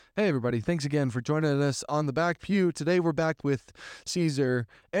Hey everybody, thanks again for joining us on the back pew. Today we're back with Caesar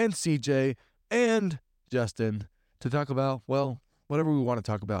and CJ and Justin to talk about, well, whatever we want to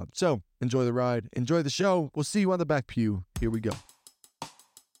talk about. So enjoy the ride, enjoy the show. We'll see you on the back pew. Here we go.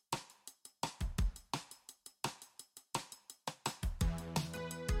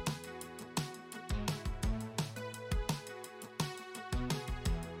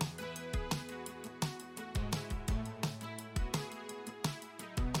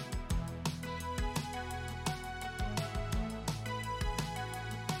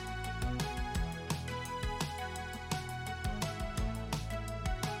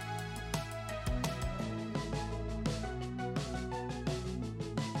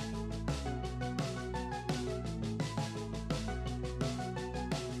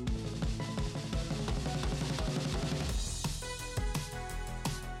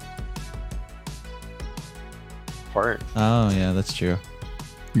 Part. Oh, yeah, that's true.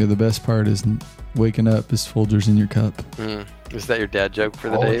 Yeah, the best part is waking up is Folgers in your cup. Is that your dad joke for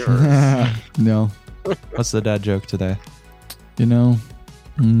the day? Or? No. What's the dad joke today? You know,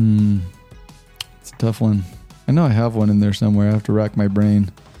 it's a tough one. I know I have one in there somewhere. I have to rack my brain.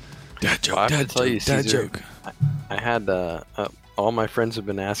 Dad joke. I have to tell you, dad Caesar, joke. I had all my friends have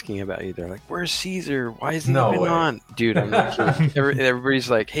been asking about you. They're like, "Where's Caesar? Why isn't No he been way. on?" Dude, I'm not kidding. Everybody's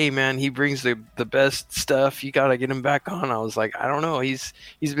like, "Hey, man, he brings the best stuff. You gotta get him back on." I was like, "I don't know. He's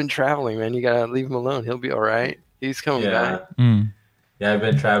been traveling, man. You gotta leave him alone. He'll be all right. He's coming back." Yeah, I've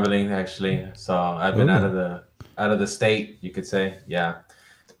been traveling actually. So I've been out of the state, you could say. Yeah.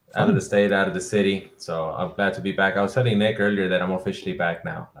 Out of the state, out of the city. So I'm glad to be back. I was telling Nick earlier that I'm officially back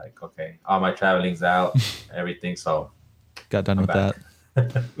now. Like, okay, all my traveling's out, everything. So Got done I'm with back.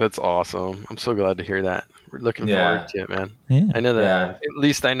 that. That's awesome. I'm so glad to hear that. We're looking forward to it, man. Yeah. I know that. Yeah. At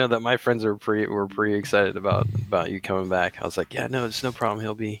least I know that my friends were pretty excited about you coming back. I was like, yeah, no, it's no problem.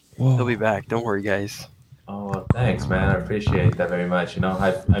 He'll be back. Don't worry, guys. Oh, thanks, man. I appreciate that very much. You know,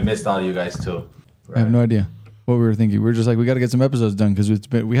 I missed all you guys too. I have no idea what we were thinking. We were just like, we got to get some episodes done because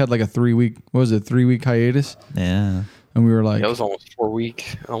we had like a 3-week, what was it, 3-week hiatus? Yeah. And we were like, It was almost 4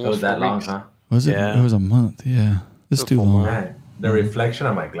 weeks. It was that long, huh? Was it? Yeah. It was a month. Yeah. It's A too full long. month. Man, the reflection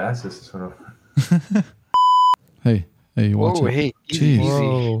on my glasses is sort of. Hey, watch Whoa, it. hey, easy, Jeez.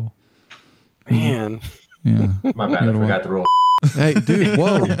 Whoa. man. Yeah. My bad, I forgot the rule. Hey, dude,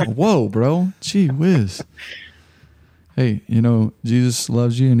 whoa, bro. Gee whiz. Hey, you know, Jesus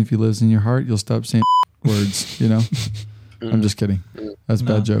loves you, and if he lives in your heart, you'll stop saying words, you know? I'm just kidding. That's a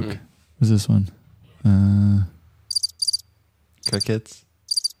bad joke. What's this one? Crickets.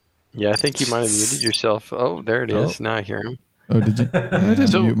 Yeah, I think you might have muted yourself. Oh, there it is. Now I hear him. Oh, did you? I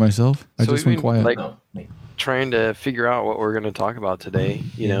didn't mute myself. I just went we've been, quiet. like, No, me. trying to figure out what we're going to talk about today.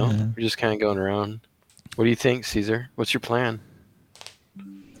 You know, we're just kind of going around. What do you think, Caesar? What's your plan?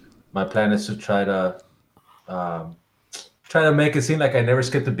 My plan is to try to make it seem like I never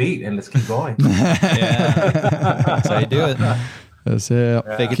skipped a beat, and let's keep going. Yeah. That's how you do it. That's it.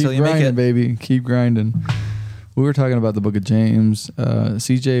 Fake it Keep till you make grinding, it. baby. Keep grinding. We were talking about the book of James.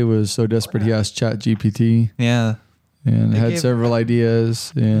 CJ was so desperate he asked ChatGPT Yeah. and had several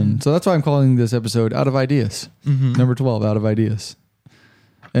ideas. And so that's why I'm calling this episode Out of Ideas. Number 12, Out of Ideas.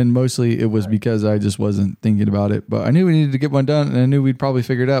 And mostly it was because I just wasn't thinking about it. But I knew we needed to get one done, and I knew we'd probably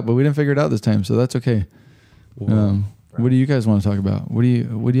figure it out. But we didn't figure it out this time, so that's okay. What do you guys want to talk about? What do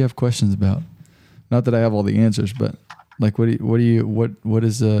you have questions about? Not that I have all the answers, but like what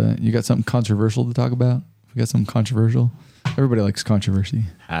is you got something controversial to talk about? We got something controversial. Everybody likes controversy.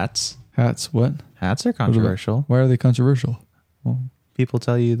 Hats. Hats, what? Hats are controversial. Why are they controversial? Well, people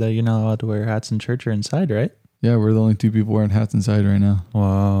tell you that you're not allowed to wear hats in church or inside, right? Yeah, we're the only 2 people wearing hats inside right now.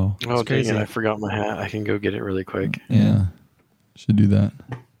 Whoa. Oh, dang crazy. it. I forgot my hat. I can go get it really quick. Yeah. Should do that.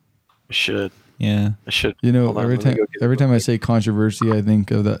 I should. Yeah. I should. You know, Hold on, every let me time go get it every real time I quick. say controversy, I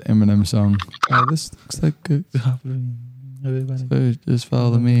think of that Eminem song. Oh, this looks like just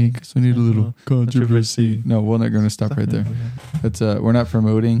follow me because we need a little controversy. No, we're not going to stop right there. It's we're not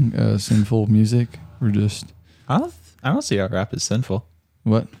promoting sinful music. We're just I don't see how rap is sinful.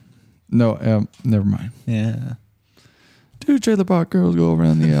 what? No, never mind. Yeah. 2 trailer park girls go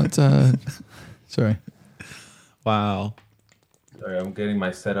around the outside. Sorry. Wow. Sorry, I'm getting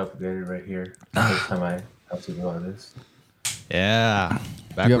my setup ready right here. First time I have to do all this. Yeah.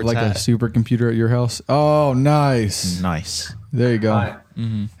 You have like a supercomputer at your house? Oh, nice. Nice. There you go. Hi.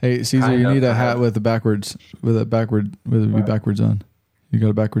 Hey, Caesar, Kind you of, need a I hat have- with it be backwards on. You got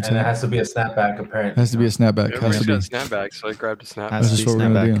a backwards And it hat? has to be a snapback, apparently. Has to be a snapback. Everybody's Has to got be. snapbacks, so I grabbed a snapback. Has That's to just be what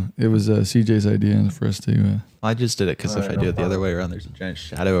we're gonna snapback. do. It was CJ's idea for us to. I just did it because if I do it the other way around, there's a giant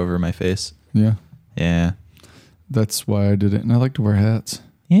shadow over my face. Yeah, Yeah. that's why I did it. And I like to wear hats.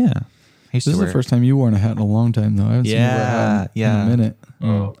 Yeah. I used This to is wear the first time you wore a hat in a long time, though. I haven't seen you wear a hat in a minute.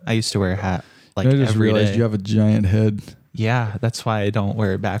 I used to wear a hat like I just every realized day. you have a giant head. Yeah, that's why I don't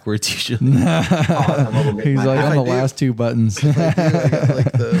wear it backwards usually. He's like on the last two buttons.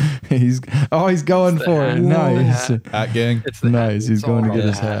 He's going for it. Nice. Hat gang. It's the Nice. He's going to all get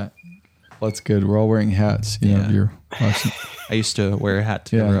the his hat. Well, that's good. We're all wearing hats. You know, if you're watching. I used to wear a hat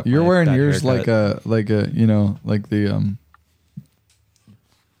to cover Yeah, up you're my wearing bad yours haircut. like a you know like the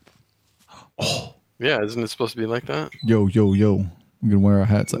Yeah, isn't it supposed to be like that? yo. I'm gonna wear our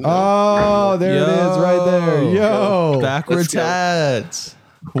hats. Oh, there it is, right there. Yo, Backwards hats.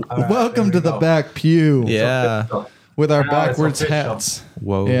 Welcome to the back pew. Yeah. With our Now it's backwards official. hats.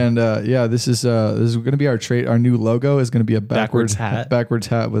 Whoa. And this is going to be our Our new logo is going to be a Backwards hat. Backwards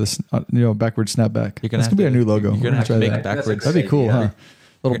hat with a backwards snapback. You're gonna That's have gonna be our to- new logo. you're gonna have to Try make that. backwards. That'd be cool, Yeah. huh?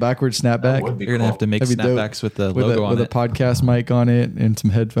 Little backwards snapback. Would be You're gonna have to make That'd be dope. snapbacks with the with logo a, on with it. a podcast mic on it and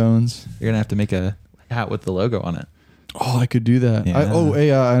some headphones. You're gonna have to make a hat with the logo on it. Oh, I could do that.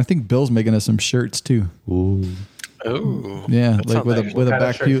 Yeah. I think Bill's making us some shirts too. Ooh. Oh, Yeah, That like sounds with a nice. with a What kind of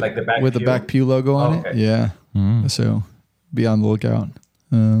back shirts? pew Like the back with the pew? back pew logo on Okay. it. Yeah. So be on the lookout.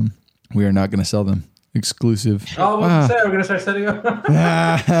 We are not going to sell them. Exclusive. Oh, we're gonna start setting up. Put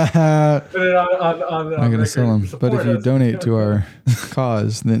it on I'm not going to sell them. But if you donate to our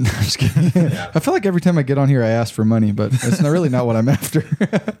cause, then I'm just kidding. I feel like every time I get on here, I ask for money, but it's not really not what I'm after.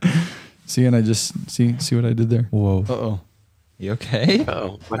 See, and I just see what I did there. Whoa. Uh-oh. You okay?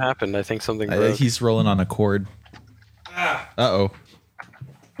 oh, what happened? I think something broke. He's rolling on a cord. Uh-oh.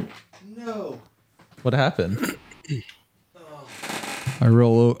 No. What happened? I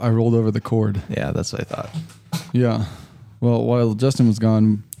rolled over the cord. Yeah, that's what I thought. Yeah. Well, while Justin was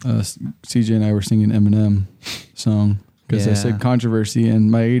gone, CJ and I were singing Eminem song because I Yeah. said controversy,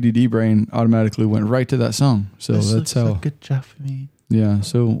 and my ADD brain automatically went right to that song. So that's how. Good job for me. Yeah.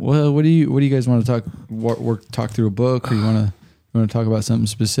 So, well, what do you guys want to talk? Talk through a book, or you want to talk about something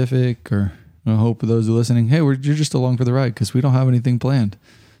specific, or I hope those who are listening, hey, you're just along for the ride because we don't have anything planned.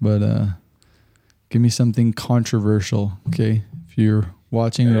 But give me something controversial, okay? If you're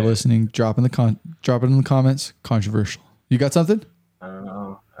watching or listening, drop it in the comments. Controversial. You got something? I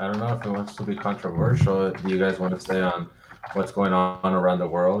don't know if it wants to be controversial. Do you guys want to stay on what's going on around the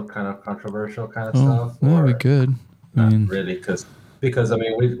world, kind of controversial kind of stuff? Yeah, we could. Not really, because I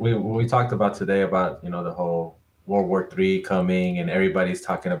mean, we talked about today about the whole World War III coming, and everybody's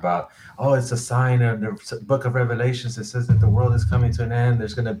talking about, oh, it's a sign of the Book of Revelations. It says that the world is coming to an end.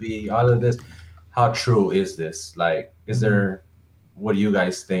 There's going to be all of this. How true is this? Like, is there? What do you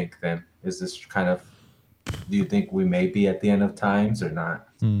guys think? Then is this kind of? Do you think we may be at the end of times or not?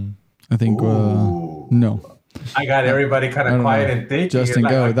 I think no. I got everybody kind of quiet and thinking. Justin,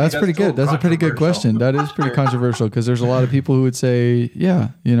 like, go. like, That's pretty good. That's a pretty good question. That is pretty controversial because there's a lot of people who would say, yeah,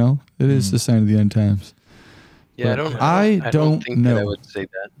 it is the sign of the end times. Yeah, But I don't think know. that I would say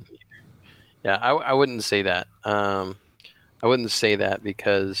that either. Yeah, I wouldn't say that. I wouldn't say that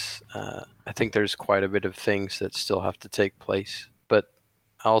because I think there's quite a bit of things that still have to take place. But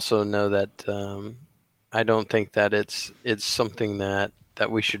I also know that I don't think that it's something that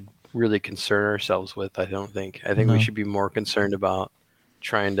we should really concern ourselves with. I think we should be more concerned about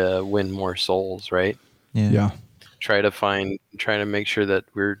trying to win more souls, right? Yeah. Trying to make sure that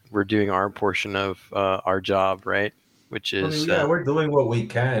we're doing our portion of our job, right? Which is we're doing what we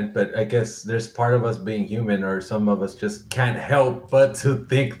can, but I guess there's part of us being human, or some of us just can't help but to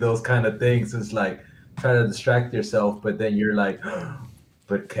think those kind of things. It's like try to distract yourself, but then you're like,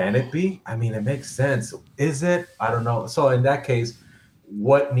 but can it be? I mean, it makes sense. Is it? I don't know. So in that case,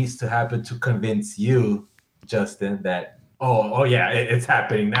 what needs to happen to convince you, Justin, that oh yeah, it's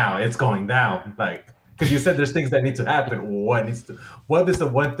happening now. It's going down. Like, because you said there's things that need to happen. What is the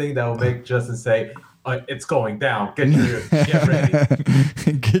one thing that will make Justin say, it's going down? Get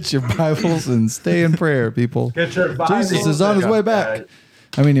ready. Get your Bibles and stay in prayer, people. Get your Bibles. Jesus is on his way back.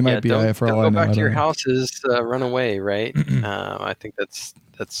 I mean, he might be for all I know. Go back to your I don't know. houses, run away, right? I think that's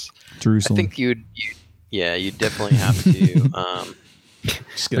Jerusalem. I think you definitely have to.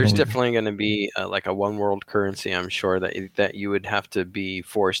 There's definitely going to be like a one world currency. I'm sure that you would have to be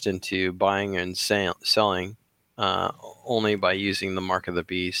forced into buying and selling only by using the mark of the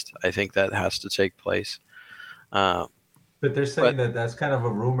beast. I think that has to take place. But they're saying that that's kind of a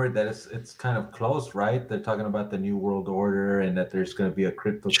rumor that it's kind of close, right? They're talking about the new world order and that there's going to be a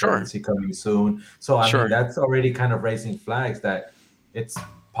cryptocurrency coming soon. So I mean, that's already kind of raising flags that it's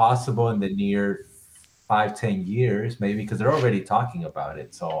possible in the near 5-10 years, maybe, because they're already talking about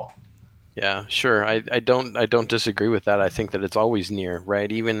it. So Yeah, sure. I don't disagree with that. I think that it's always near,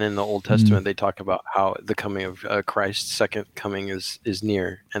 right? Even in the Old Testament, they talk about how the coming of Christ's second coming is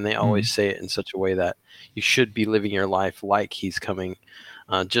near, and they always say it in such a way that you should be living your life like He's coming,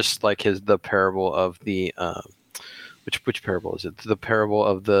 just like the parable of the which parable is it? The parable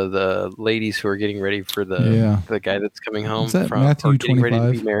of the ladies who are getting ready for the guy that's coming home Is that from Matthew or getting ready to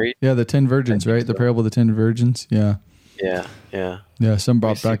 25? be married. Yeah, the 10 I virgins, think right? The so. parable of the 10 virgins. Yeah. Yeah. Yeah, some Let me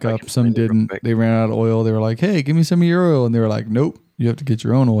brought see back if I up, can some find it real didn't. quick. They ran out of oil. They were like, "Hey, give me some of your oil," and they were like, "Nope, you have to get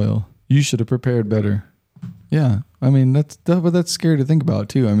your own oil. You should have prepared better." Yeah, I mean but that's scary to think about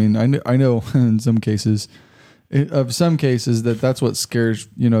too. I mean, I know in some cases, that's what scares.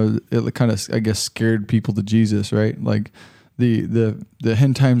 It kind of I guess scared people to Jesus, right? Like the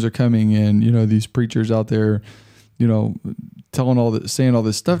end times are coming, and these preachers out there, saying all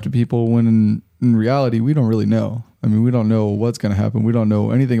this stuff to people when in reality we don't really know. I mean, we don't know what's going to happen. We don't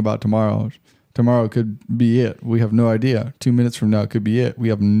know anything about tomorrow. Tomorrow could be it. We have no idea. 2 minutes from now could be it. We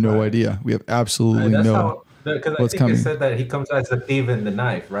have no idea. We have absolutely That's no because I what's think coming. it said that he comes as a thief in the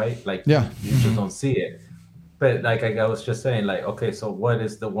night, right? Like Yeah. you just don't see it. But like I was just saying, like, okay, so what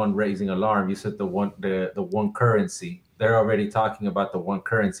is the one raising alarm? You said the one currency. They're already talking about the one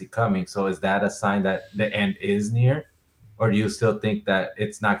currency coming. So is that a sign that the end is near? Or do you still think that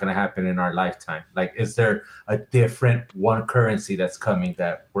it's not going to happen in our lifetime? Like, is there a different one currency that's coming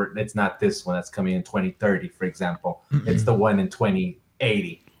it's not this one that's coming in 2030, for example? It's the one in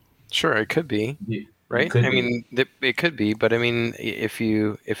 2080. Sure, it could be. Right? Could I be. mean, it could be, but I mean, if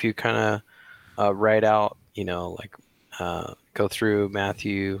you kind of write out, like go through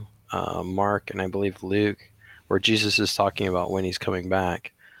Matthew, Mark, and I believe Luke, where Jesus is talking about when He's coming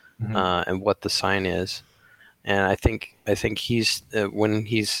back and what the sign is, and I think he's when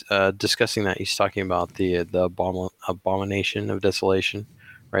he's discussing that, he's talking about the abomination of desolation,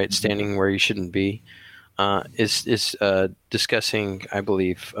 right? Standing where you shouldn't be, is discussing, I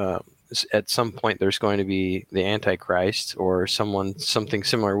believe. At some point there's going to be the Antichrist or something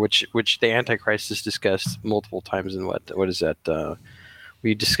similar, which the Antichrist is discussed multiple times in what is that?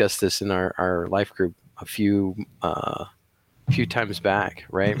 We discussed this in our life group a few times back,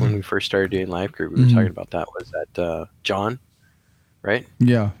 right? When we first started doing life group, we were talking about that. Was that John, right?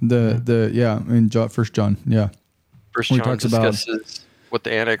 Yeah, in First John, yeah. First Where he John talks about- discusses what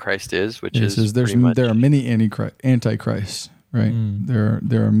the Antichrist is, which It is says pretty much, there are many antichrists, right? There are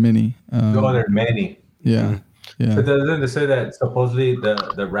many. There are many. Yeah, yeah. But doesn't it say that supposedly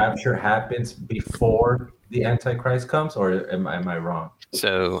the rapture happens before the Antichrist comes, or am I wrong?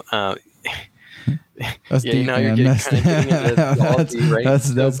 so. That's Yeah, deep, now you're man. getting That's kind of getting into theology, right?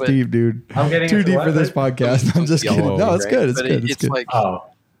 that's But deep, dude. I'm getting Too into deep what? for this podcast. I'm just kidding. No, it's right? good. It's But good. It's it's good. like, Oh,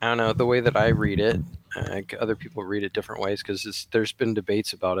 I don't know, the way that I read it. Other people read it different ways because there's been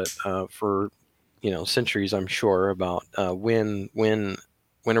debates about it for centuries, I'm sure, about when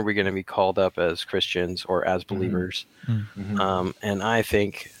are we going to be called up as Christians or as believers. And I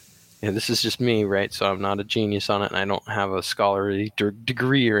think, this is just me, right? So I'm not a genius on it, and I don't have a scholarly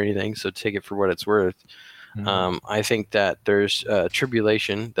degree or anything, so take it for what it's worth. I think that there's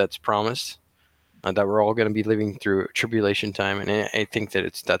tribulation that's promised, that we're all going to be living through tribulation time, and I think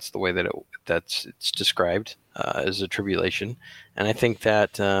that that's the way that it's described as a tribulation. And I think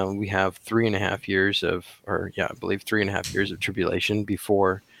that we have 3.5 years I believe 3.5 years of tribulation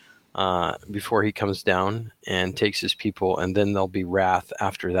before He comes down and takes His people, and then there'll be wrath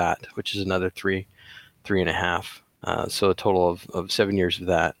after that, which is another 3.5. So a total of 7 years of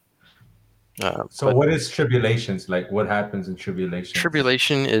that. so what is tribulations? Like, what happens in tribulations?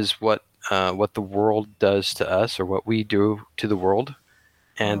 Tribulation is what the world does to us, or what we do to the world,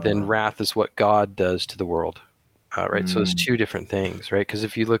 and then wrath is what God does to the world. Right, so it's two different things, right? Because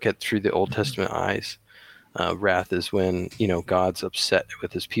if you look at through the Old Testament eyes, wrath is when God's upset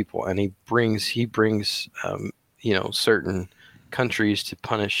with His people, and He brings certain countries to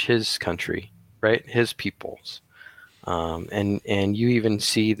punish His country, right? His peoples. And you even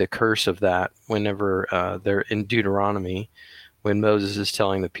see the curse of that whenever they're in Deuteronomy, when Moses is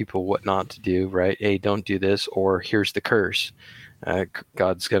telling the people what not to do, right? Hey, don't do this, or here's the curse.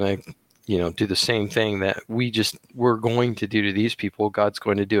 God's going to, do the same thing that we're going to do to these people. God's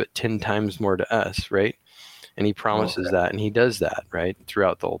going to do it 10 times more to us, right? And He promises that, and He does that, right?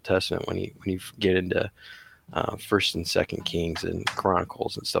 Throughout the Old Testament, when you get into First and Second Kings and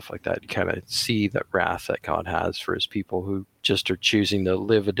Chronicles and stuff like that, you kind of see that wrath that God has for His people who just are choosing to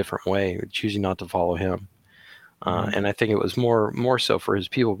live a different way, choosing not to follow Him. And I think it was more so for His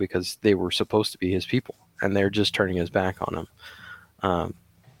people because they were supposed to be His people, and they're just turning His back on Him.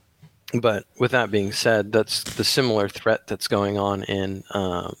 But with that being said, that's the similar threat that's going on in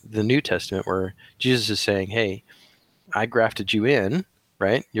the New Testament, where Jesus is saying, "Hey, I grafted you in,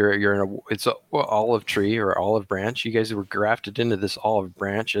 right? You're in it's a olive tree or olive branch. You guys were grafted into this olive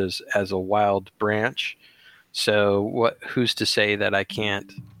branch as a wild branch. So who's to say that I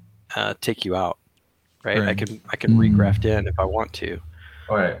can't take you out, right? I can regraft in if I want to.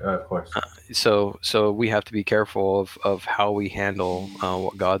 All right, of course. So we have to be careful of how we handle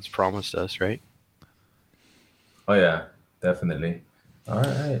what God's promised us, right? Oh yeah, definitely. All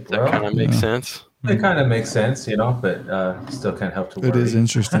right. That kind of makes sense. It kind of makes sense, but still can't help to worry. It is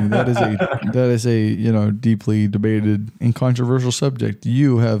interesting. That is a deeply debated and controversial subject.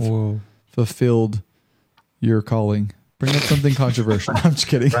 You have fulfilled your calling. Bring up something controversial. I'm just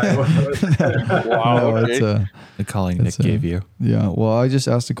kidding. Right. Wow. No, it's the calling Nick gave you. Yeah. Well, I just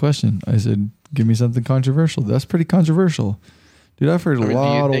asked a question. I said, "Give me something controversial." That's pretty controversial. Dude, I've heard a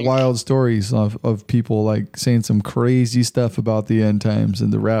lot of wild stories of people like saying some crazy stuff about the end times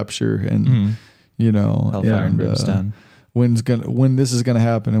and the rapture and hellfire and brimstone. When this is gonna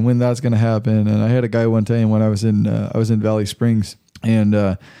happen and when that's gonna happen. And I had a guy one time when I was in Valley Springs,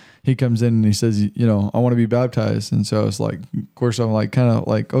 and he comes in and he says, I want to be baptized. And so I was like, of course, I'm like, kind of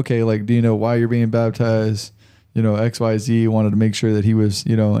like, okay, like, do you know why you're being baptized? XYZ. Wanted to make sure that he was,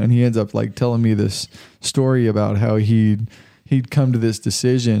 and he ends up like telling me this story about how he'd come to this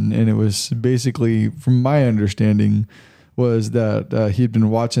decision. And it was basically, from my understanding, was that he'd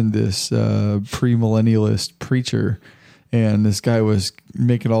been watching this premillennialist preacher, and this guy was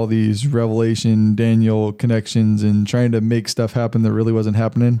making all these Revelation, Daniel connections and trying to make stuff happen that really wasn't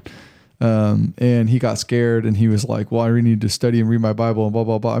happening. And he got scared, and he was like, well, I really need to study and read my Bible and blah,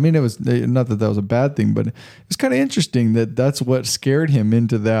 blah, blah. I mean, it was not that was a bad thing, but it was kind of interesting that that's what scared him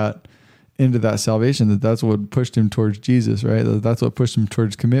into that salvation, that's what pushed him towards Jesus, right? That's what pushed him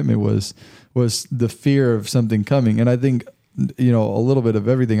towards commitment was the fear of something coming. And I think, a little bit of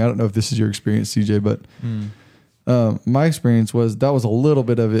everything. I don't know if this is your experience, CJ, but my experience was that was a little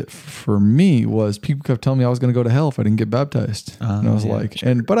bit of it for me. Was people kept telling me I was going to go to hell if I didn't get baptized, and I was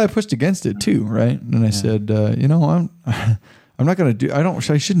but I pushed against it too, right? And I said, I'm not going to do.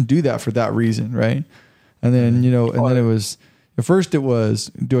 I shouldn't do that for that reason, right? And then then it was at first it was,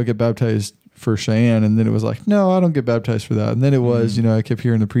 do I get baptized for Cheyenne? And then it was like, no, I don't get baptized for that. And then it was, I kept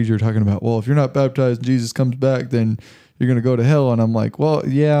hearing the preacher talking about, well, if you're not baptized, Jesus comes back, then you're going to go to hell. And I'm like, well,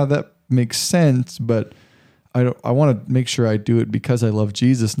 yeah, that makes sense, but I want to make sure I do it because I love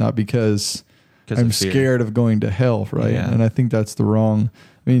Jesus, not because I'm scared of going to hell, right? Yeah. And I think that's the wrong.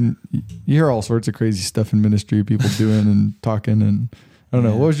 I mean, you hear all sorts of crazy stuff in ministry, people doing and talking, and I don't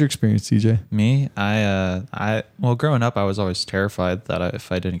know. What was your experience, CJ? Me, well, growing up, I was always terrified that if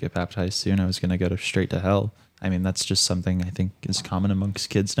I didn't get baptized soon, I was going to go straight to hell. I mean, that's just something I think is common amongst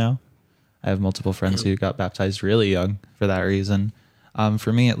kids now. I have multiple friends who got baptized really young for that reason.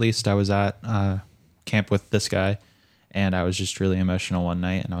 For me, at least, I was at camp with this guy, and I was just really emotional one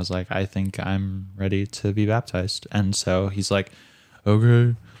night, and I was like, I think I'm ready to be baptized. And so he's like,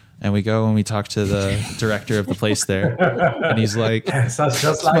 okay. And we go and we talk to the director of the place there, and he's like, sounds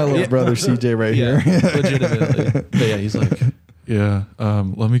just like my little brother CJ right here. Legitimately. But yeah, he's like,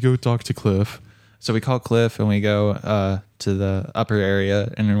 let me go talk to Cliff. So we call Cliff and we go to the upper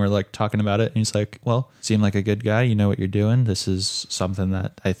area, and then we're like talking about it. And he's like, well, seem like a good guy. You know what you're doing. This is something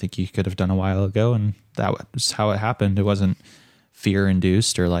that I think you could have done a while ago. And that was how it happened. It wasn't fear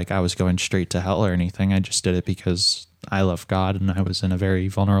induced or like I was going straight to hell or anything. I just did it because I love God and I was in a very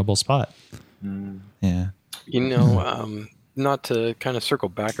vulnerable spot. Yeah. Not to kind of circle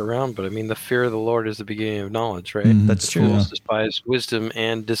back around, but I mean, the fear of the Lord is the beginning of knowledge, right? That's true. Fools despise wisdom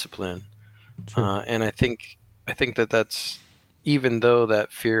and discipline. And I think that's, even though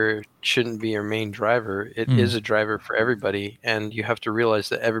that fear shouldn't be your main driver, it is a driver for everybody. And you have to realize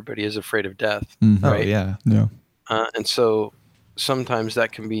that everybody is afraid of death. Right? Oh, yeah. And so sometimes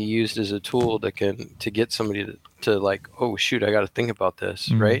that can be used as a tool that to get somebody to like, oh shoot, I got to think about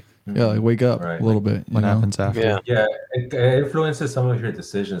this. Right. Yeah. Like wake up a little bit. What happens after? Yeah. It influences some of your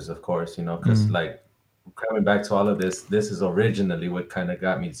decisions, of course, because like coming back to all of this is originally what kind of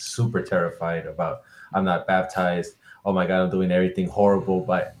got me super terrified about, I'm not baptized. Oh my God, I'm doing everything horrible,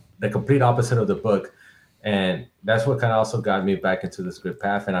 but the complete opposite of the book. And that's what kind of also got me back into this good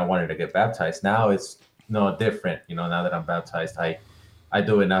path. And I wanted to get baptized. Now it's different. Now that I'm baptized, I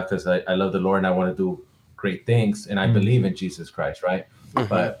do it now because I love the Lord and I want to do great things. And I believe in Jesus Christ, right?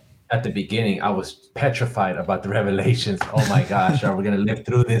 But at the beginning, I was petrified about the revelations. Oh my gosh, are we going to live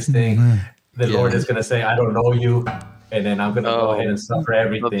through this thing? The Lord is going to say, I don't know you. And then I'm going to go ahead and suffer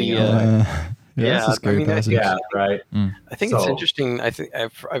everything. Yeah, that's a scary passage. Yeah, right. I think it's interesting. I think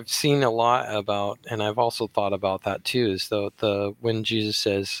I've seen a lot about, and I've also thought about that too. Is the when Jesus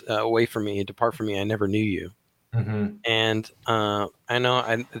says, "Away from me, depart from me, I never knew you." Mm-hmm. And I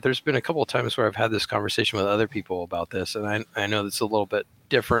know there's been a couple of times where I've had this conversation with other people about this, and I know it's a little bit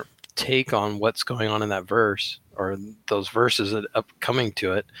different take on what's going on in that verse or those verses that upcoming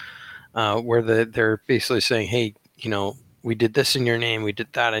to it, where they're basically saying, "Hey, we did this in your name, we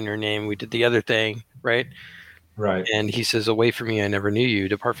did that in your name, we did the other thing, right?" Right. And he says, "Away from me, I never knew you.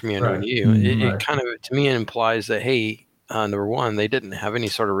 Depart from me, I never knew you." Mm-hmm. It kind of, to me, it implies that, hey, number one, they didn't have any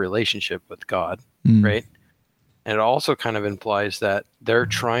sort of relationship with God, right? And it also kind of implies that they're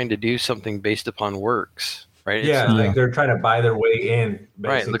trying to do something based upon works, right? Yeah, like they're trying to buy their way in,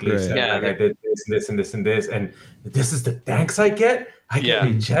 basically. Right. Saying, like, I did this, this, and this, and this, and this is the thanks I get? I get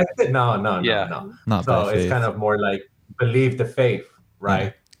rejected? No. Not so by it's faith. kind of more like believe the faith,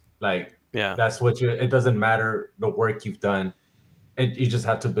 right? Like, that's what it doesn't matter the work you've done. You just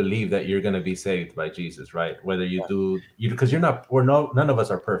have to believe that you're going to be saved by Jesus, right? Whether you do, because none of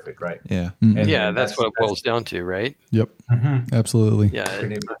us are perfect, right? Yeah. And that's what it boils down to, right? Yep. Absolutely. Yeah,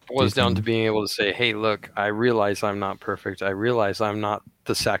 it boils down to being able to say, hey, look, I realize I'm not perfect. I realize I'm not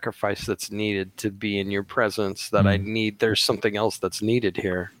the sacrifice that's needed to be in your presence, that I need, there's something else that's needed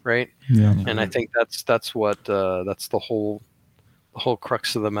here, right? Yeah. And I think that's what, that's the whole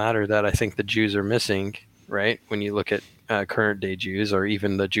crux of the matter that I think the Jews are missing, right? When you look at current day Jews, or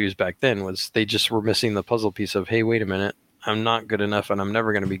even the Jews back then, was they just were missing the puzzle piece of, hey, wait a minute, I'm not good enough and I'm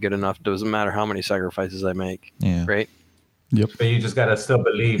never going to be good enough. Doesn't matter how many sacrifices I make. Yeah. Right. Yep. But you just got to still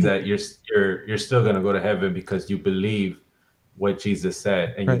believe that you're still going to go to heaven because you believe what Jesus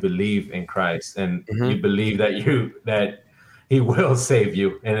said, and you believe in Christ, and you believe that he will save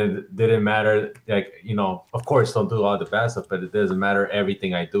you. And it didn't matter, like, of course, don't do all the bad stuff, but it doesn't matter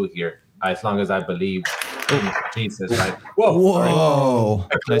everything I do here, as long as I believe in Jesus. Right? Whoa!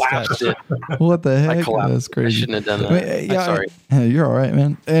 Nice catch. What the heck? That's I crazy. shouldn't have done that. I'm sorry. You're all right,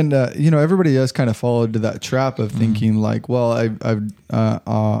 man. And everybody else kind of fall into that trap of thinking like, well,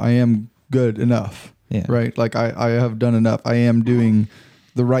 I am good enough, right? Like I have done enough. I am doing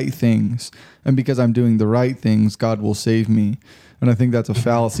the right things, and because I'm doing the right things, God will save me. And I think that's a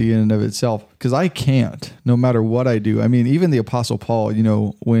fallacy in and of itself, because I can't, no matter what I do. I mean, even the Apostle Paul,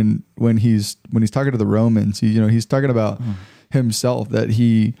 when he's talking to the Romans, he's talking about himself, that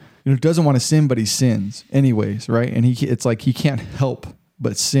he doesn't want to sin, but he sins anyways, right? And it's like he can't help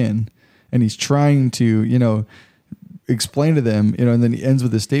but sin, and he's trying to explain to them, and then he ends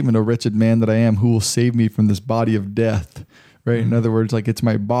with this statement, "O wretched man that I am, who will save me from this body of death?" Right? In other words, like, it's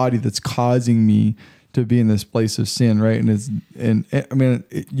my body that's causing me to be in this place of sin, right?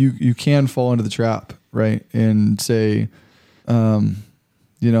 You can fall into the trap, right? And say,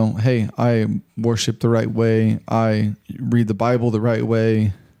 hey, I worship the right way. I read the Bible the right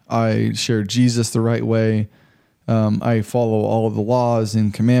way. I share Jesus the right way. I follow all of the laws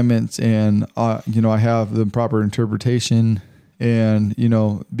and commandments, and I have the proper interpretation. And,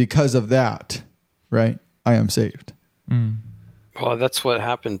 because of that, right, I am saved. Well, that's what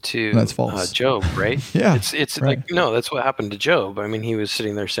happened to That's false. Job, right? Yeah. It's right. like, no, that's what happened to Job. I mean, he was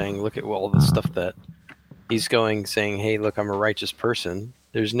sitting there saying, look at all the stuff that he's saying, hey, look, I'm a righteous person.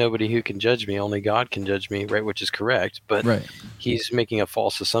 There's nobody who can judge me. Only God can judge me, right? Which is correct. But he's making a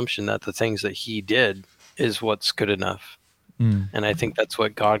false assumption that the things that he did is what's good enough. And I think that's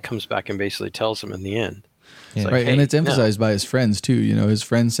what God comes back and basically tells him in the end. Yeah. Like, Right. hey, And it's emphasized by his friends too, his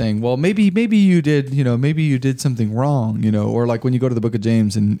friends saying, well, maybe you did something wrong, or like when you go to the book of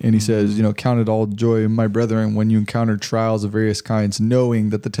James and he says, count it all joy, my brethren, when you encounter trials of various kinds, knowing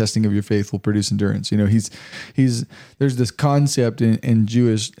that the testing of your faith will produce endurance. There's this concept in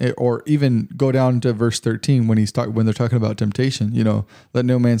Jewish, or even go down to verse 13 when they're talking about temptation, let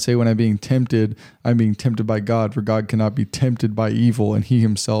no man say when I'm being tempted by God, for God cannot be tempted by evil, and he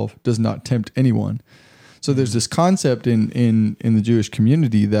himself does not tempt anyone. So there's this concept in the Jewish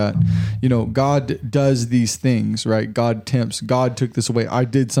community that, God does these things, right? God tempts, God took this away. I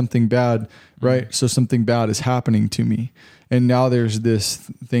did something bad, right? So something bad is happening to me. And now there's this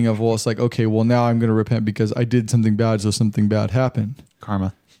thing of, well, it's like, okay, well, now I'm going to repent because I did something bad. So something bad happened.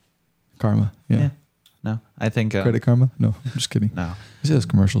 Karma. Yeah. No, I think Credit karma. No, I'm just kidding. No. You see those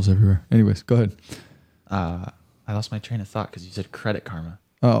commercials everywhere. Anyways, go ahead. I lost my train of thought because you said credit karma.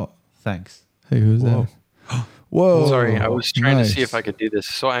 Oh, Thanks. hey, who's that? Whoa. Sorry, I was trying to see if I could do this.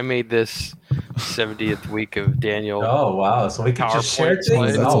 So I made this 70th week of Daniel. Oh, wow. So we can just share PowerPoint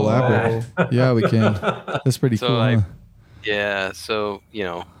things? That's Oh, elaborate. Yeah, we can. That's pretty So cool. Yeah, so,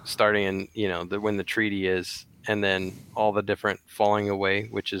 starting in, when the treaty is, and then all the different falling away,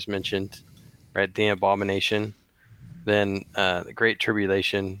 which is mentioned, right? The abomination, then the great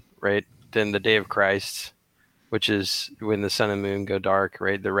tribulation, right? Then the day of Christ, which is when the sun and moon go dark,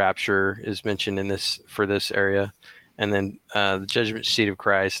 right? The rapture is mentioned in this for this area, and then the judgment seat of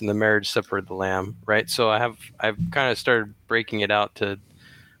Christ and the marriage supper of the Lamb, right? So I've kind of started breaking it out to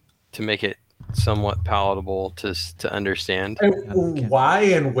make it somewhat palatable to understand. And why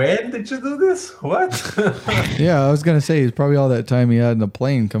and when did you do this? What? Yeah, I was gonna say it's probably all that time he had in the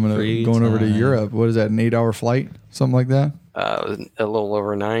plane going over to Europe. What is that? An 8-hour flight, something like that? A little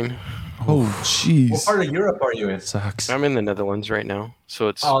over 9. Oh, jeez. What part of Europe are you in? Sucks. I'm in the Netherlands right now, so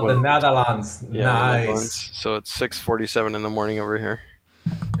it's the Netherlands. Yeah, nice. Netherlands. So it's 6:47 in the morning over here.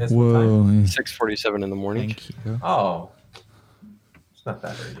 Whoa. 6:47 in the morning. Thank you. Oh. It's not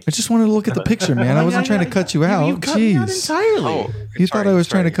that early. I just wanted to look at the picture, man. I wasn't trying to cut you out. You cut me out Jeez. entirely. Oh, You thought I was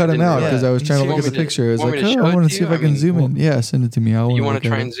trying to cut him out because I was trying to look at the picture. I was like, oh, I want to see if I can zoom in. Yeah, send it to me. You want to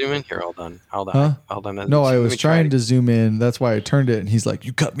try and zoom in here? Hold on. Huh? No, I was trying to zoom in. That's why I turned it. And he's like,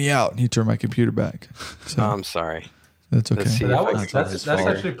 you cut me out. And he turned my computer back. So I'm sorry. that's okay. Let's see. That's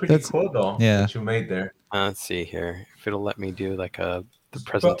actually pretty cool, though. Yeah. That you made there. Let's see here. If it'll let me do like the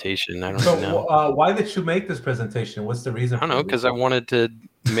presentation. I don't So, know. why did you make this presentation? What's the reason? I don't know, because I wanted to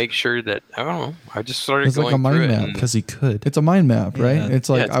make sure that I don't know. I just started It's like going a mind through map. it. and- Because he could. It's a mind map, right? Yeah. It's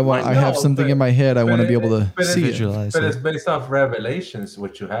like Yeah, it's I have No, something but- in my head. I want to be able to but see it. Visualize But it. it's based off Revelations,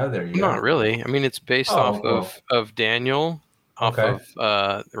 what you have there. Not really. I mean, it's based off cool. of Daniel, off Okay.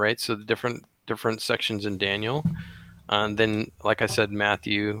 of right. So the different sections in Daniel, and then like I said,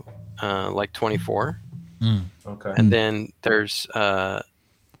 Matthew, like 24, Okay. and then there's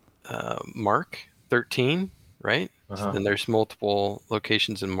Mark 13, right? Uh-huh. Then there's multiple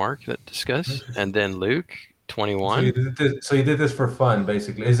locations in Mark that discuss, and then Luke So 21. you did this for fun,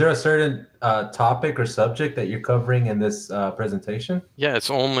 basically. Is there a certain topic or subject that you're covering in this presentation? Yeah, it's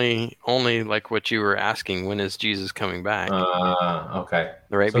only like what you were asking. When is Jesus coming back? Okay.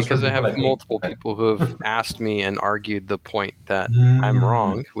 Right, So it's for because I people have like me. multiple Okay. people who have asked me and argued the point that I'm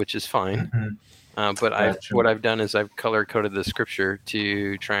wrong, which is fine. Mhm. But Gotcha. what I've done is I've color coded the scripture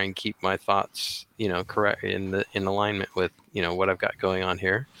to try and keep my thoughts, correct in alignment with what I've got going on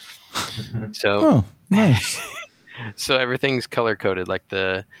here. So Oh, nice. so everything's color coded, like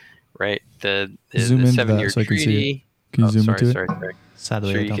the Zoom into that 7-year so I can see it. treaty. Can you zoom sorry, into it? sorry.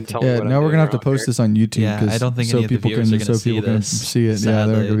 Sadly, Sure, I you don't can think. tell me Yeah, what I'm now we're doing gonna have to wrong post here. this on YouTube. Yeah, 'cause I don't think so any of the people viewers can are gonna so people see can this, see it. Yeah, they're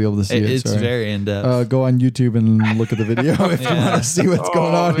not sadly. gonna be able to see it. It's sorry. very in depth. Go on YouTube and look at the video if you Yeah. want to see what's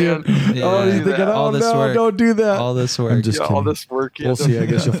going on here. man. Oh, Yeah. you thinking? All Oh this no, work. don't do that. All this work. I'm just Yeah, kidding. all this work. We'll see. I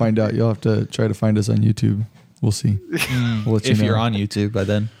guess you'll find out. You'll have to try to find us on YouTube. We'll see. We'll let you if know. you're on YouTube by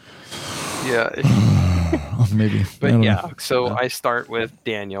then. Yeah. Maybe. I But don't yeah, know. so I start with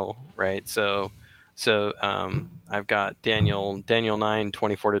Daniel, right? So I've got Daniel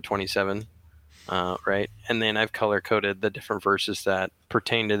 9:24 to 27, right? And then I've color coded the different verses that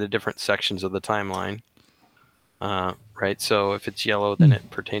pertain to the different sections of the timeline, right? So if it's yellow, then it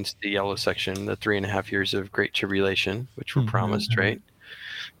pertains to the yellow section, the 3.5 years of Great Tribulation, which were promised, right?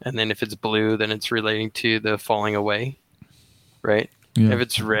 And then if it's blue, then it's relating to the falling away, right? Yeah. If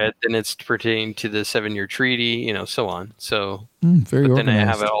it's red, then it's pertaining to the 7-year treaty, so on. So, Very but then I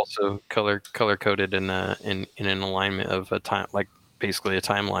organized. have it also color coded in an alignment of a time, like basically a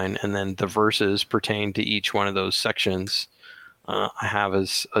timeline, and then the verses pertain to each one of those sections. I have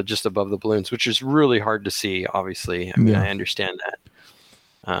as just above the balloons, which is really hard to see. Obviously, I mean, Yeah. I understand that,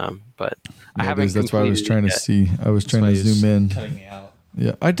 but I Yeah, haven't. because that's why I was trying to completed see. I was trying to zoom in. Cutting me out.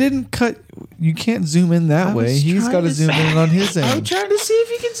 Yeah, I didn't cut. You can't zoom in that I way. was He's trying got to to zoom in on his I'm end. trying to see if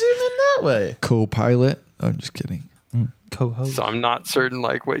you can zoom in that way. Co-pilot. I'm just kidding. Co-host. So I'm not certain,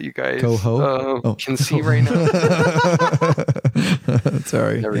 like what you guys Oh. can see right now.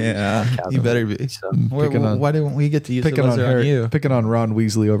 Sorry. Never used Yeah, sarcasm. you better be. So, Picking on- Why didn't we get to use Picking the on buzzer on you? Picking on Ron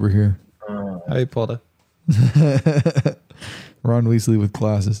Weasley over here. Hey, Paula. Ron Weasley with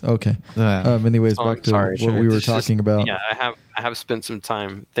glasses. Okay. Anyways, Oh, back to sorry, what sure. we were It's just- talking about. Yeah, I have spent some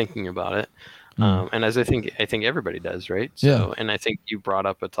time thinking about it, and as I think everybody does, right? So, Yeah. and I think you brought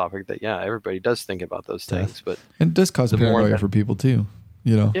up a topic that everybody does think about those things, but And it does cause The more paranoia that- for people too.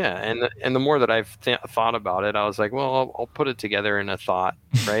 yeah, and the more that I've thought about it, I was like, well, I'll put it together in a thought,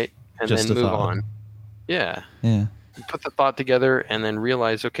 right, and Just then a move thought. on. Yeah, Yeah. put the thought together and then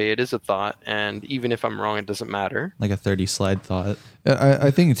realize, okay, it is a thought, and even if I'm wrong, it doesn't matter. Like a 30 slide thought.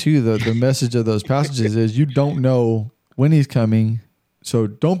 I think too the message of those passages is you don't know when he's coming, so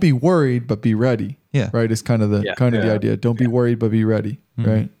don't be worried, but be ready. Yeah. Right. It's kind of the Yeah. the idea. Don't be worried, but be ready.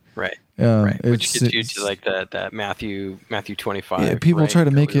 Right. Right. Right, which gets you to like that Matthew 25. Yeah, people try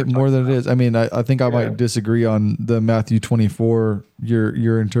to make it more than it is. I mean, I think I might disagree on the Matthew 24,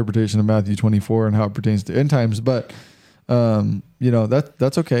 your interpretation of Matthew 24 and how it pertains to end times, but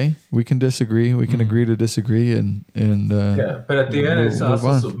that's okay. We can disagree. We can agree to disagree, and but at the end, it's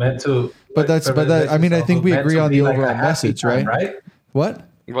also meant to. But I mean, I think we agree on the overall message, right? Right? What?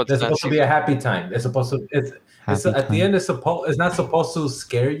 It's supposed to be a happy time. It's supposed to. It's at the end. It's not supposed to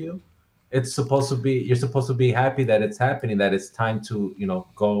scare you. It's supposed to be. You're supposed to be happy that it's happening. That it's time to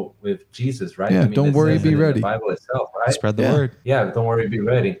go with Jesus, right? Yeah. Don't worry, be ready. The Bible itself, right? Spread the word. Yeah. Don't worry, be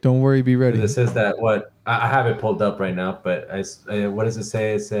ready. Don't worry, be ready. It says that I have it pulled up right now, but what does it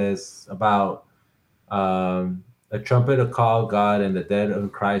say? It says about a trumpet will call God, and the dead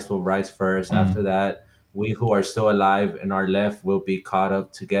of Christ will rise first. After that, we who are still alive and are left will be caught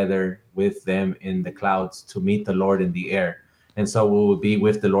up together with them in the clouds to meet the Lord in the air. And so we will be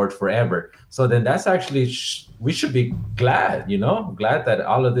with the Lord forever. So then that's actually, we should be glad, glad that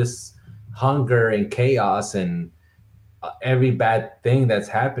all of this hunger and chaos and every bad thing that's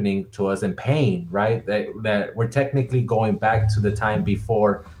happening to us and pain, right? That we're technically going back to the time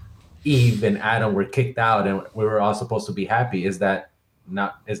before Eve and Adam were kicked out and we were all supposed to be happy. Is that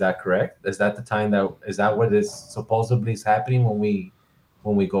correct? Is that the time is that what is supposedly is happening when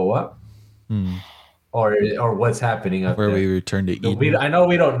we go up? Or what's happening up where there? we return to Eden? I know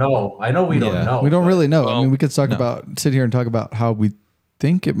we don't know. We don't know. We don't really know. I mean, we could sit here and talk about how we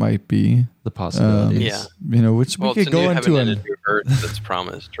think it might be. The possibilities. Which we could go into a new earth that's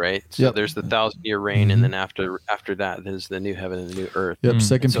promised, right? So there's the 1,000-year reign, and then after that, there's the new heaven and the new earth. Yep.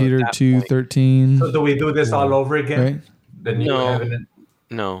 2 Peter 2:13. So do we do this all over again? Right? The new heaven.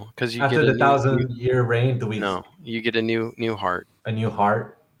 No, because you after get the 1,000-year reign, do we? No, you get a new heart. A new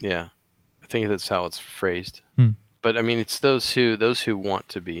heart. Yeah, I think that's how it's phrased. But I mean, it's those who want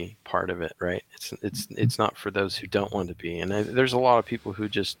to be part of it, right? It's not for those who don't want to be. And there's a lot of people who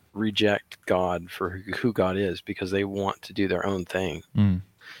just reject God for who God is because they want to do their own thing,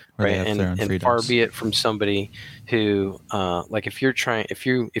 right? And far be it from somebody who, like, if you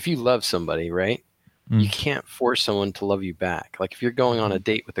love somebody, right? You can't force someone to love you back. Like if you're going on a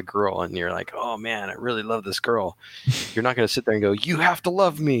date with a girl and you're like, oh man, I really love this girl. You're not going to sit there and go, you have to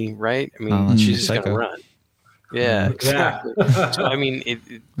love me, right? I mean, she's just going to run. Yeah, exactly. So I mean,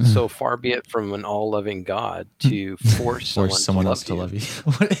 so far be it from an all-loving God to force someone else to love you.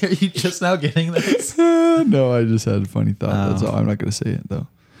 What, are you just now getting this? No, I just had a funny thought. That's all. I'm not going to say it though.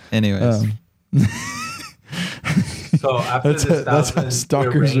 Anyways. So after that's how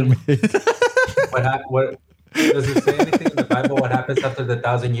stalkers are made. What does it say anything in the Bible? What happens after the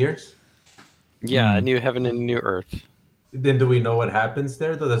 1,000 years? Yeah, a new heaven and a new earth. Then do we know what happens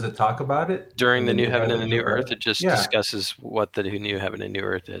there? Does it talk about it? During the new heaven and the new earth, it just discusses what the new heaven and new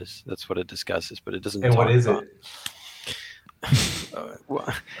earth is. That's what it discusses, but it doesn't talk about what is it?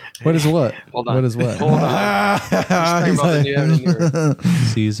 What is what? Hold on. What is what? Hold on. Talking about the new heaven and new earth.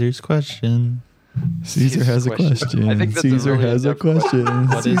 Caesar's question. Caesar has a question. I think that's Caesar has a question.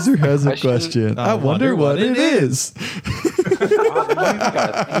 Caesar has a question. I wonder what it is. You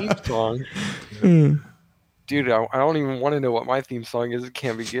got a theme song. Dude, I don't even want to know what my theme song is. It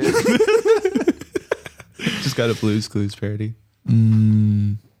can't be good. Just got a Blue's Clues parody.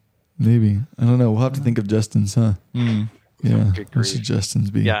 Maybe. I don't know. We'll have to think of Justin's, huh? Yeah. What should Justin's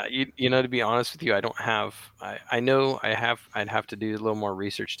be? Yeah. To be honest with you, I don't have. I know I'd have to do a little more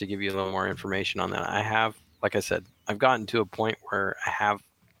research to give you a little more information on that. I have, like I said, I've gotten to a point where I have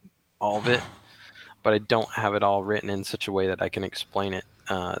all of it, but I don't have it all written in such a way that I can explain it.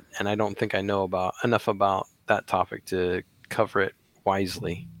 And I don't think I know enough about that topic to cover it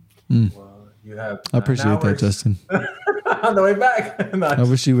wisely. Well, you have. I appreciate that, Justin. On the way back. No, I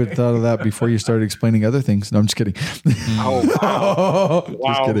wish you would have thought of that before you started explaining other things. No, I'm just kidding. Oh,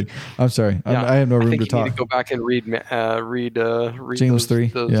 wow. Just kidding. I'm sorry. Yeah, I have no room to talk. You need to go back and read James 3.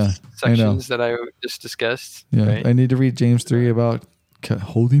 Those sections that I just discussed. Yeah, right? I need to read James 3 about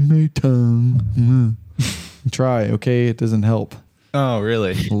holding my tongue. Try, okay? It doesn't help. Oh,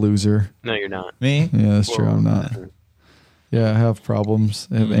 really? Loser. No, you're not. Me? Yeah, that's true. I'm not. Yeah, I have problems.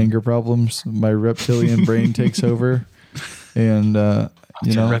 I have anger problems. My reptilian brain takes over. And,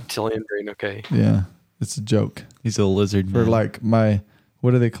 reptilian brain, okay. Yeah, it's a joke. He's a lizard for man. Like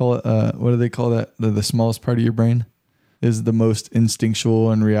what do they call it? What do they call that? The smallest part of your brain is the most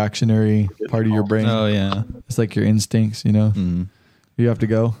instinctual and reactionary part of your brain. Oh, yeah. It's like your instincts, you know? You have to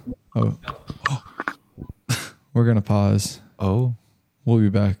go. Oh. We're going to pause. Oh. We'll be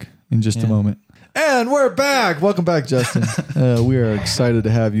back in just a moment. And we're back. Welcome back, Justin. We are excited to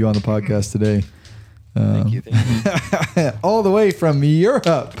have you on the podcast today. Thank you. All the way from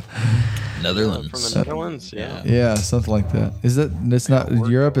Europe. Netherlands. From the Netherlands, yeah. Yeah, something like that. Is that it's not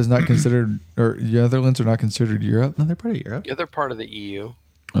Europe is not considered, or Netherlands are not considered Europe? No, they're part of Europe. Yeah, they're part of the EU.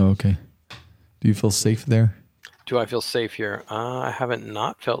 Oh, okay. Do you feel safe there? Do I feel safe here? I haven't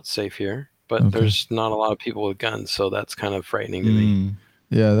not felt safe here, but Okay. there's not a lot of people with guns, so that's kind of frightening to me.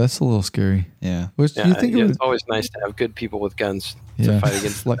 Yeah, that's a little scary. Yeah. Which do you think it it's would? always nice to have good people with guns to Yeah, fight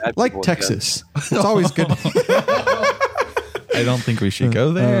against the bad like people with Texas. It's always good. I don't think we should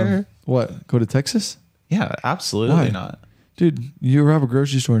go there. What? Go to Texas? Yeah, absolutely Why? not. Dude, you rob a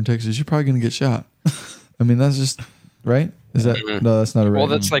grocery store in Texas, you're probably gonna get shot. I mean, that's just right. Is that no? That's not a right. Well,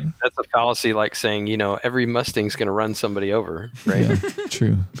 that's a fallacy, like saying every Mustang's going to run somebody over, right? Yeah,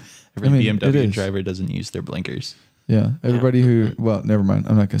 true. Every I mean, it BMW is. driver doesn't use their blinkers. Yeah, everybody who. Well, never mind.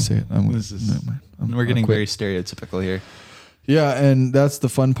 I'm not gonna say it. Never We're getting I'll quit. very stereotypical here. Yeah, and that's the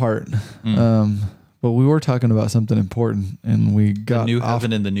fun part. But we were talking about something important, and we got The new off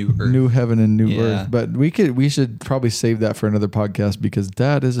heaven and the new earth. New heaven and new Yeah. earth. But we should probably save that for another podcast because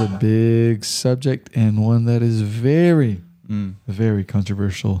that is a big subject and one that is very, very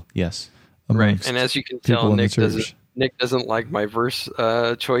controversial. Yes. Right. amongst And as you can people tell, in the Nick church. doesn't like my verse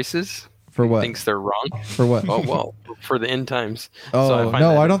choices. For what? Thinks they're wrong. For what? Oh well, for the end times. Oh, So I find no,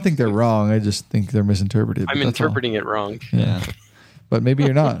 that I don't think they're wrong. I just think they're misinterpreted. I'm but that's all. interpreting it wrong. Yeah. But maybe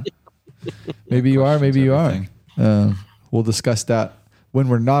you're not. Maybe you are. Maybe you are. everything. We'll discuss that when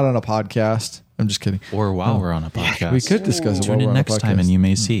we're not on a podcast. I'm just kidding. Or while we're on a podcast. We could discuss it while Tune we're in on a next time podcast. and you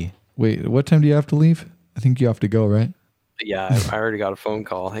may see. Wait, what time do you have to leave? I think you have to go, right? Yeah, I already got a phone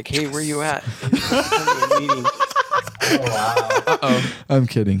call. Like, hey, where you at? I'm in a meeting. Oh, wow. I'm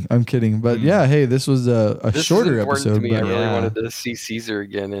kidding. But yeah, hey, this was a This shorter is important episode. to me. I But really Yeah. wanted to see Caesar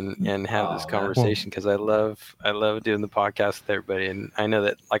again and have this Oh, man. conversation because I love doing the podcast with everybody, and I know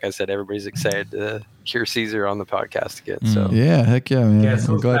that, like I said, everybody's excited to hear Caesar on the podcast again. So yeah, heck yeah, man. Guess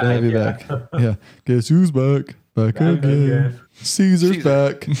I'm who's glad to have you back, back. Yeah. Guess who's back? Back again. Caesar's Caesar.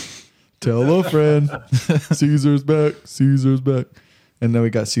 back. Tell a friend. Caesar's back. Caesar's back. And then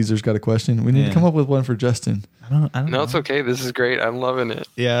we got Caesar's got a question. We need to Yeah. come up with one for Justin. I don't no, know. it's okay. This is great. I'm loving it.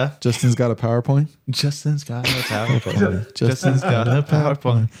 Yeah. Justin's got a PowerPoint. Justin's got a PowerPoint. Justin's got a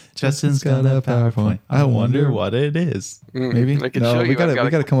PowerPoint. Justin's got a PowerPoint. I wonder what it is. Maybe. I can No, show we you. gotta I've we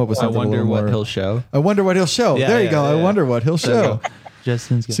gotta come up with I something. wonder a little what more. he'll show. I wonder what he'll show. Yeah, there you yeah, go. I yeah. wonder what he'll show.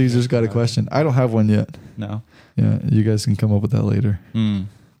 Justin's got Caesar's got a question. I don't have one yet. No. Yeah, you guys can come up with that later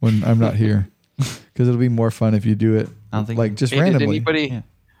when I'm not here, because it'll be more fun if you do it. I don't think- like just Hey, did randomly. anybody? Yeah.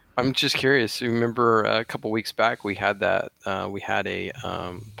 I'm just curious. You remember a couple weeks back we had that we had a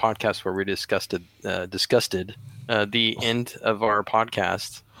podcast where we discussed the end of our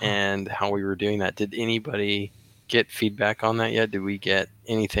podcast and how we were doing that. Did anybody get feedback on that yet? Did we get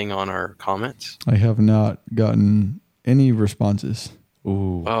anything on our comments? I have not gotten any responses.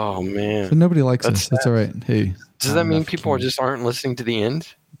 Ooh. Oh man, So nobody likes That's us. That's all right. Hey, does that mean people just aren't listening to the end?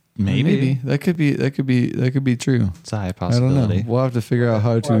 Maybe. that could be true. It's a high I don't possibility. know. We'll have to figure out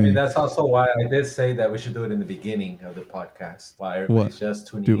how Well, I mean, to. that's also why I did say that we should do it in the beginning of the podcast while everybody's just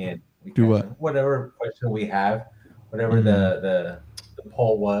tuning Do- in. We do can- what? Whatever question we have, whatever the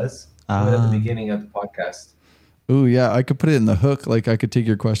poll was, do it at Ah. the beginning of the podcast. Oh yeah, I could put it in the hook. Like I could take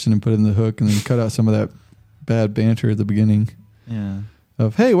your question and put it in the hook, and then cut out some of that bad banter at the beginning. Yeah.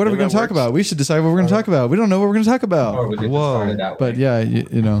 Of hey, what are we Yeah, going to that talk works. about? We should decide what we're going to talk about. We don't know what we're going to talk Or about. we could just Whoa. start it that But way. yeah,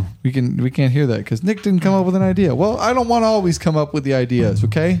 you know, we can't hear that because Nick didn't come up with an idea. Well, I don't want to always come up with the ideas.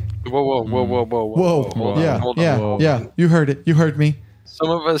 Okay. Whoa. Whoa. Hold Yeah. on, hold yeah. on. Yeah. You heard it. You heard me. Some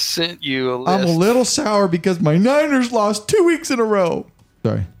of us sent you a list. I'm a little sour because my Niners lost 2 weeks in a row.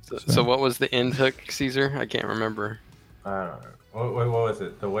 Sorry. So what was the end hook, Caesar? I can't remember. I don't know. What was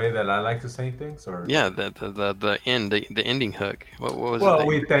it? The way that I like to say things, or Yeah, the ending hook. What was Well, it?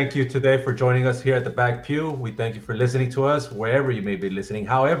 we thank you today for joining us here at the Back Pew. We thank you for listening to us wherever you may be listening,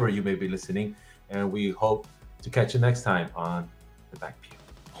 however you may be listening, and we hope to catch you next time on the Back Pew.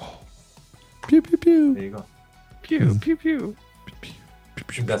 Pew pew pew. There you go. Pew pew pew.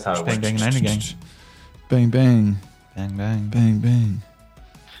 That's how it Bang, works. bang, nine gang. Bang bang Bang, bang. bang bang.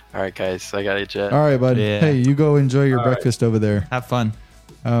 All right, guys, I got it, Jet. All right, bud. Yeah. Hey, you go enjoy your All right. breakfast over there. Have fun.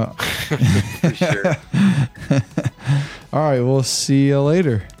 For sure. All right, we'll see you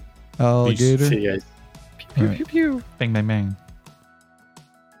later, alligator. See you guys. Pew All right. pew pew. Bang, bang, bang.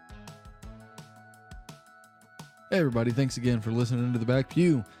 Hey everybody, thanks again for listening to The Back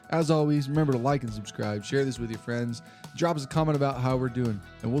Pew. As always, remember to like and subscribe, share this with your friends, drop us a comment about how we're doing,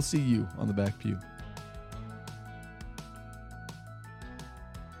 and we'll see you on The Back Pew.